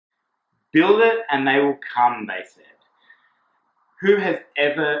Build it and they will come, they said. Who has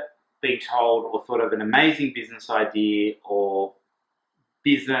ever been told or thought of an amazing business idea or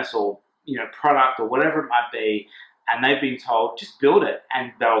business or product or whatever it might be, and they've been told just build it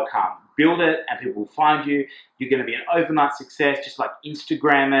and they'll come. Build it and people will find you. You're going to be an overnight success, just like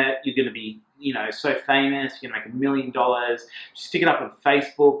Instagram it. You're going to be so famous. You're going to make $1 million. Just stick it up on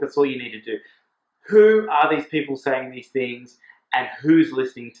Facebook. That's all you need to do. Who are these people saying these things, and who's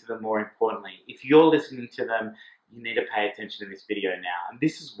listening to them more importantly? If you're listening to them, you need to pay attention to this video now. And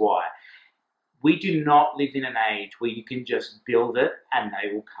this is why. We do not live in an age where you can just build it and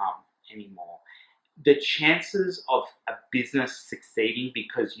they will come anymore. The chances of a business succeeding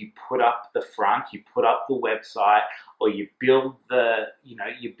because you put up the front, you put up the website, or you build the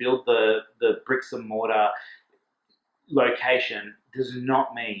bricks and mortar location does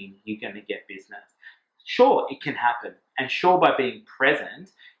not mean you're going to get business. Sure, it can happen. And sure, by being present,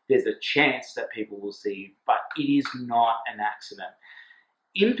 there's a chance that people will see you, but it is not an accident.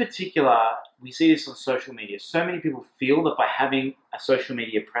 In particular, we see this on social media. So many people feel that by having a social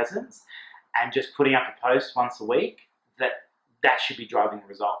media presence and just putting up a post once a week, that should be driving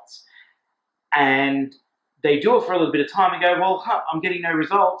results. And they do it for a little bit of time and go, well, I'm getting no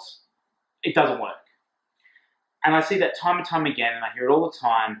results. It doesn't work. And I see that time and time again, and I hear it all the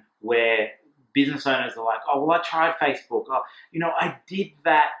time, where business owners are like, oh, well, I tried Facebook. Oh, I did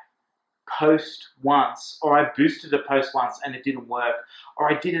that post once, or I boosted a post once and it didn't work,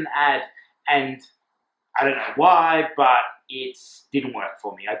 or I did an ad and I don't know why, but it didn't work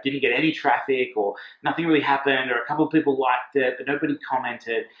for me. I didn't get any traffic, or nothing really happened, or a couple of people liked it, but nobody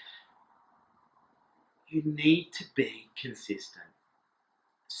commented. You need to be consistent,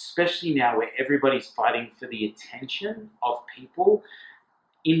 especially now where everybody's fighting for the attention of people,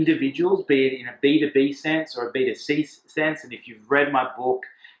 individuals, be it in a B2B sense or a B2C sense. And if you've read my book,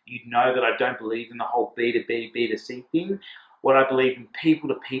 you'd know that I don't believe in the whole B2B, B2C thing. What I believe in, people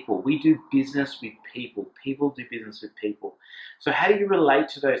to people. We do business with people. People do business with people. So how do you relate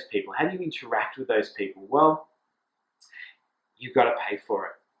to those people? How do you interact with those people? Well, you've got to pay for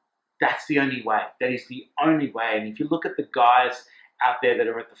it. That's the only way. That is the only way. And if you look at the guys out there that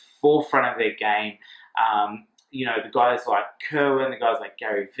are at the forefront of their game, the guys like Kerwin, the guys like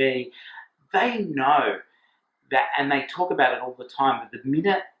Gary Vee, they know that, and they talk about it all the time, but the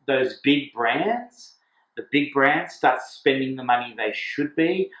minute those big brands start spending the money they should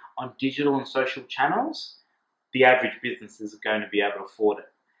be on digital and social channels, the average businesses are going to be able to afford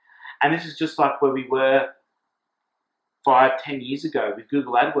it. And this is just like where we were 5-10 years ago with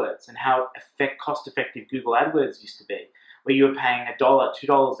Google AdWords, and how cost-effective Google AdWords used to be, where you were paying $1,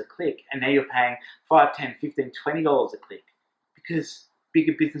 $2 a click, and now you're paying $5, $10, $15, $20 a click, because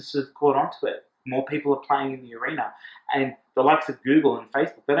bigger businesses have caught onto it. More people are playing in the arena. And the likes of Google and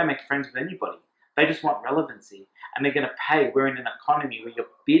Facebook, they don't make friends with anybody. They just want relevancy, and they're going to pay. We're in an economy where you're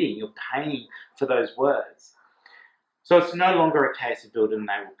bidding, you're paying for those words. So it's no longer a case of build and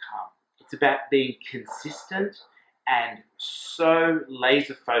they will come. It's about being consistent and so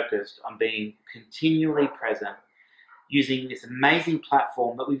laser focused on being continually present, using this amazing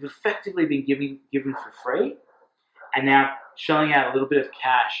platform that we've effectively been given for free, and now shelling out a little bit of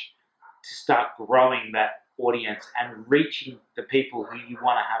cash to start growing that audience and reaching the people who you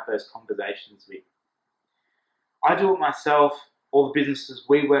want to have those conversations with. I do it myself. All the businesses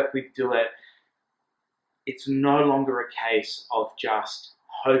we work with do it. It's no longer a case of just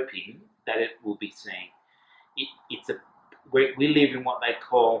hoping that it will be seen. We live in what they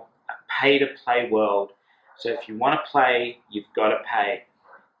call a pay-to-play world. So if you want to play, you've got to pay.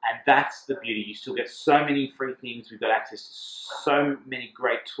 And that's the beauty. You still get so many free things. We've got access to so many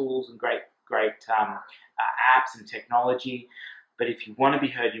great tools and great apps and technology. But if you want to be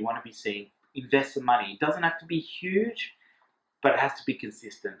heard, you want to be seen, invest the money. It doesn't have to be huge, but it has to be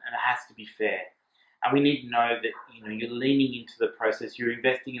consistent and it has to be fair. And we need to know that you're leaning into the process. You're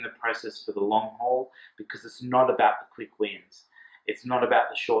investing in the process for the long haul, because it's not about the quick wins. It's not about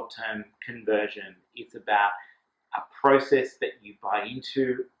the short-term conversion. It's about a process that you buy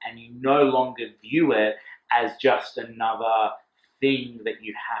into, and you no longer view it as just another thing that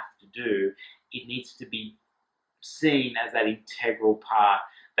you have to do. It needs to be seen as that integral part,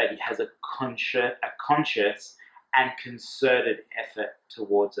 that it has a conscious and concerted effort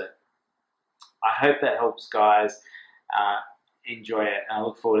towards it. I hope that helps, guys. Enjoy it, and I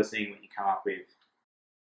look forward to seeing what you come up with.